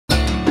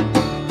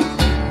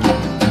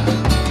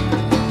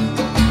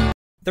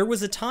There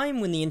was a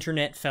time when the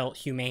internet felt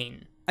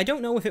humane. I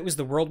don't know if it was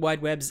the World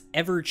Wide Web's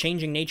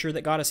ever-changing nature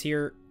that got us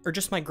here, or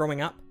just my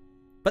growing up.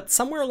 But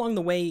somewhere along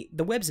the way,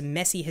 the web's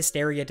messy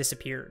hysteria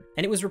disappeared,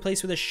 and it was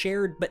replaced with a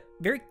shared but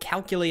very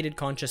calculated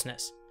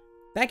consciousness.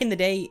 Back in the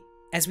day,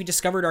 as we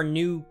discovered our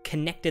new,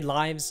 connected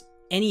lives,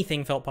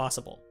 anything felt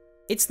possible.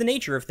 It's the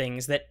nature of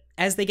things that,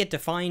 as they get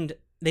defined,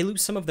 they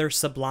lose some of their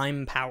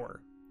sublime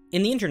power.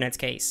 In the internet's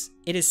case,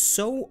 it has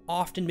so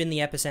often been the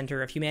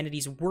epicenter of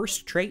humanity's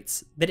worst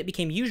traits that it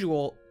became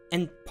usual,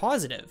 and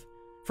positive,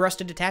 for us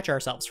to detach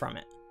ourselves from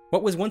it.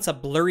 What was once a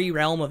blurry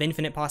realm of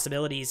infinite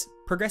possibilities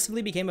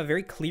progressively became a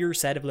very clear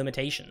set of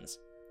limitations.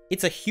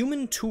 It's a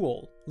human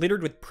tool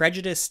littered with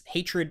prejudice,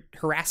 hatred,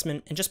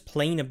 harassment, and just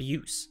plain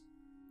abuse.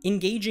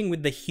 Engaging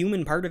with the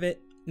human part of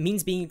it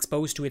means being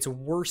exposed to its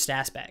worst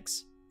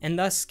aspects, and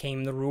thus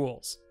came the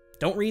rules.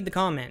 Don't read the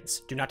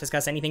comments, do not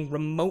discuss anything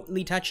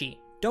remotely touchy,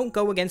 don't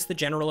go against the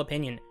general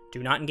opinion,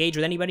 do not engage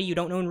with anybody you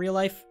don't know in real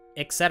life,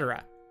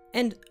 etc.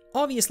 And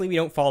obviously we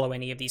don't follow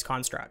any of these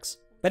constructs.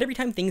 But every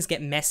time things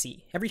get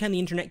messy, every time the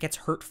internet gets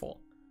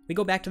hurtful, we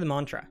go back to the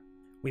mantra.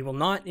 We will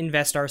not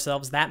invest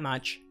ourselves that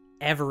much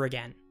ever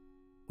again.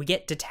 We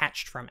get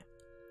detached from it.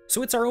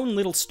 So it's our own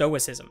little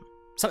stoicism,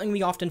 something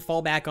we often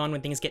fall back on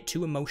when things get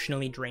too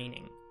emotionally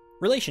draining.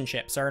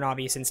 Relationships are an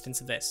obvious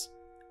instance of this.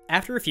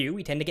 After a few,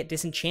 we tend to get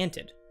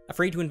disenchanted,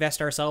 afraid to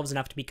invest ourselves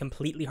enough to be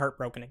completely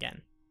heartbroken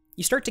again.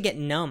 You start to get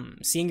numb,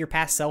 seeing your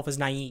past self as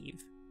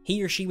naive.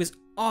 He or she was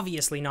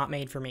obviously not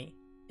made for me.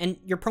 And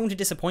you're prone to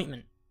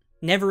disappointment.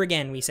 Never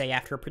again, we say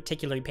after a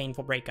particularly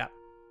painful breakup.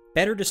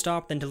 Better to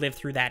stop than to live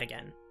through that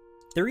again.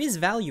 There is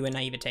value in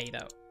naivete,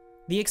 though.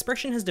 The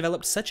expression has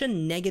developed such a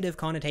negative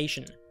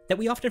connotation that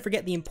we often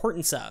forget the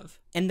importance of,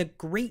 and the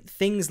great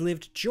things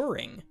lived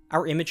during,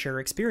 our immature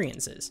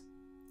experiences.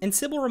 And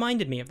Cibele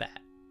reminded me of that.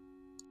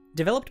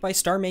 Developed by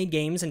Star Made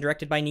Games and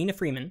directed by Nina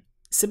Freeman,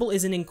 Cibele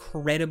is an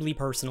incredibly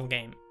personal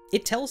game.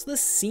 It tells the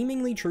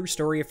seemingly true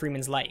story of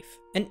Freeman's life,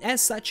 and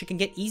as such it can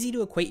get easy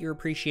to equate your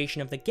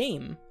appreciation of the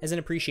game as an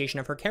appreciation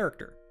of her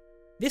character.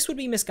 This would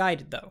be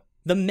misguided though.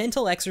 The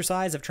mental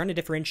exercise of trying to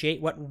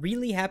differentiate what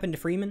really happened to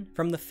Freeman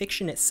from the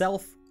fiction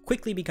itself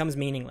quickly becomes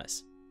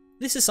meaningless.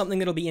 This is something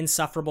that'll be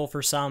insufferable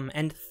for some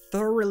and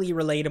thoroughly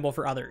relatable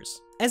for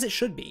others, as it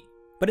should be.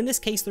 But in this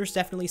case there's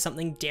definitely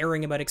something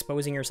daring about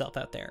exposing yourself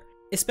out there,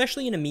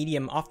 especially in a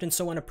medium often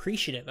so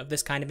unappreciative of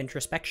this kind of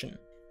introspection.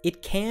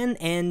 It can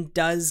and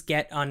does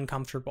get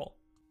uncomfortable.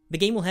 The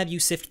game will have you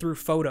sift through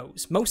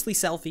photos, mostly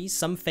selfies,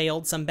 some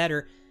failed, some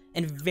better,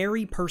 and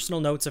very personal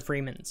notes of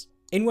Freeman's.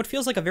 In what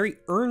feels like a very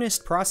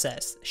earnest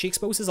process, she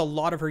exposes a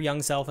lot of her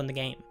young self in the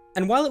game.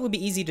 And while it would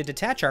be easy to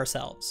detach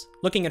ourselves,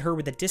 looking at her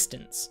with a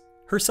distance,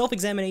 her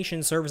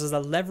self-examination serves as a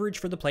leverage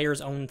for the player's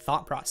own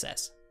thought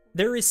process.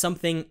 There is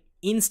something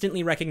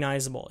instantly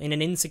recognizable in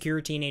an insecure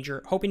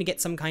teenager hoping to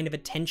get some kind of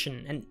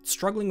attention and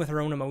struggling with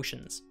her own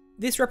emotions.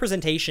 This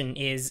representation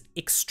is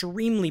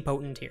extremely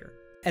potent here,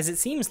 as it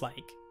seems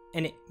like,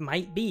 and it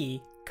might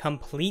be,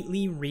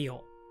 completely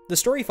real. The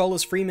story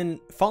follows Freeman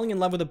falling in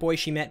love with a boy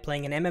she met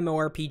playing an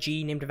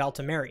MMORPG named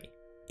Valtameri.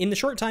 In the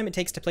short time it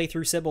takes to play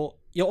through Cibele,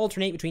 you'll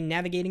alternate between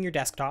navigating your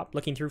desktop,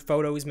 looking through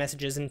photos,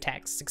 messages, and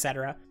texts,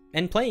 etc.,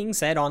 and playing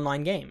said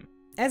online game.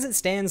 As it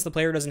stands, the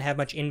player doesn't have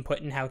much input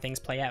in how things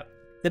play out.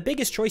 The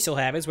biggest choice you'll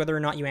have is whether or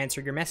not you answer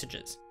your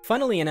messages.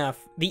 Funnily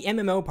enough, the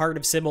MMO part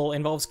of Cibele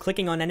involves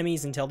clicking on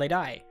enemies until they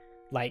die,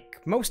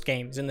 like most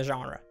games in the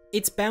genre.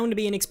 It's bound to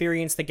be an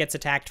experience that gets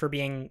attacked for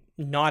being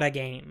not a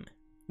game.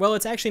 Well,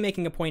 it's actually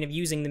making a point of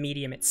using the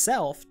medium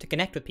itself to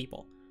connect with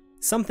people,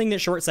 something that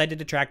short-sighted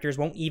detractors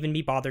won't even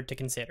be bothered to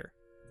consider.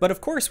 But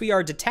of course we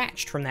are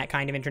detached from that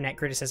kind of internet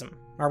criticism,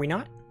 are we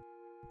not?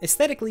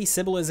 Aesthetically,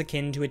 Cibele is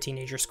akin to a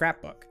teenager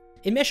scrapbook.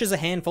 It meshes a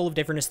handful of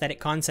different aesthetic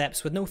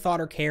concepts with no thought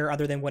or care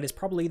other than what is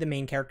probably the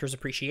main character's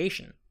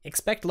appreciation.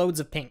 Expect loads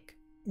of pink.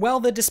 While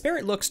the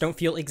disparate looks don't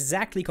feel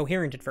exactly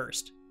coherent at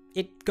first,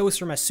 it goes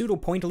from a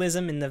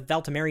pseudo-pointillism in the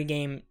Valtameri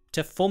game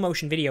to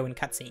full-motion video in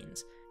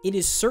cutscenes. It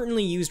is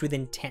certainly used with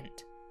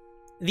intent.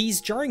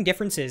 These jarring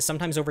differences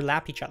sometimes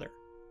overlap each other.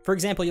 For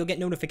example, you'll get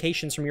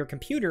notifications from your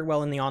computer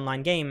while in the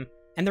online game,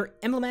 and they're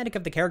emblematic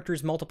of the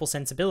character's multiple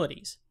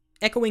sensibilities,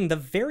 echoing the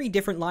very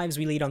different lives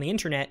we lead on the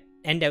internet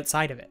and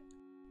outside of it.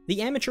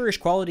 The amateurish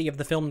quality of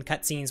the filmed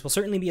cutscenes will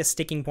certainly be a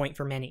sticking point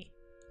for many.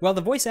 While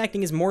the voice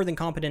acting is more than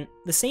competent,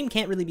 the same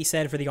can't really be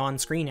said for the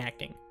on-screen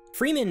acting.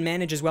 Freeman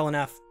manages well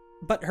enough,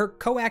 but her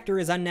co-actor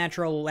is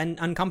unnatural and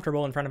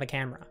uncomfortable in front of a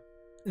camera.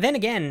 Then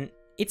again,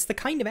 it's the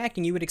kind of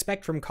acting you would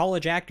expect from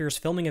college actors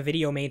filming a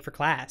video made for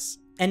class,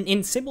 and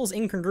in Cibele's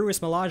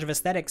incongruous melange of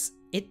aesthetics,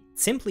 it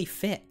simply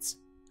fits.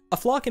 A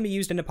flaw can be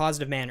used in a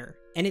positive manner,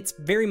 and it's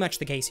very much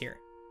the case here.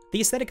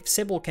 The aesthetic of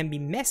Cibele can be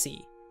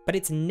messy, but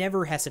it's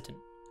never hesitant.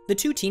 The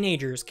two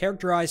teenagers,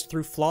 characterized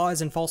through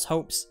flaws and false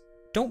hopes,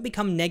 don't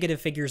become negative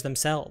figures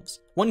themselves.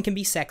 One can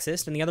be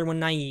sexist and the other one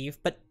naive,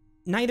 but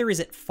neither is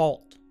at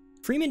fault.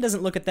 Freeman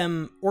doesn't look at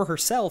them, or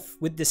herself,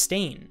 with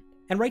disdain,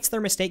 and writes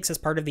their mistakes as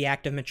part of the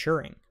act of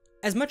maturing.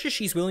 As much as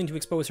she's willing to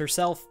expose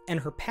herself and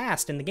her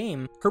past in the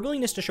game, her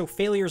willingness to show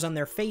failures on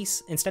their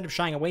face instead of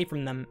shying away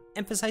from them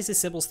emphasizes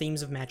Cibele's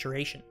themes of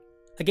maturation.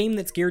 A game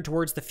that's geared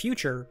towards the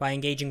future by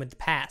engaging with the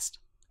past.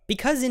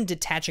 Because in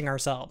detaching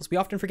ourselves, we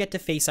often forget to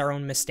face our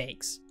own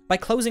mistakes. By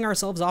closing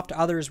ourselves off to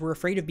others, we're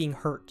afraid of being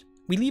hurt.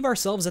 We leave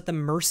ourselves at the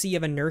mercy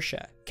of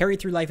inertia, carried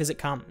through life as it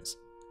comes.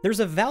 There's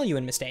a value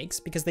in mistakes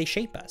because they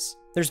shape us.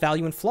 There's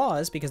value in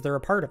flaws because they're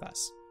a part of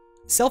us.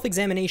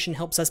 Self-examination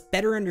helps us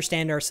better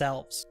understand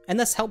ourselves, and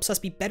thus helps us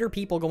be better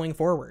people going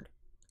forward.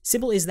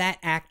 Cibele is that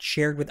act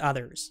shared with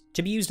others,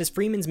 to be used as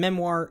Freeman's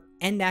memoir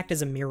and act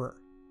as a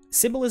mirror.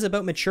 Cibele is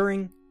about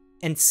maturing,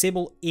 and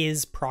Cibele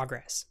is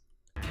progress.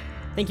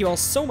 Thank you all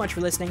so much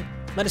for listening.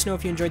 Let us know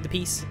if you enjoyed the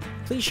piece.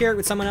 Please share it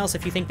with someone else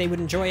if you think they would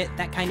enjoy it.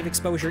 That kind of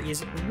exposure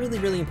is really,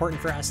 really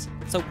important for us.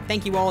 So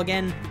thank you all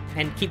again,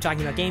 and keep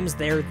talking about games.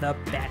 They're the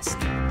best.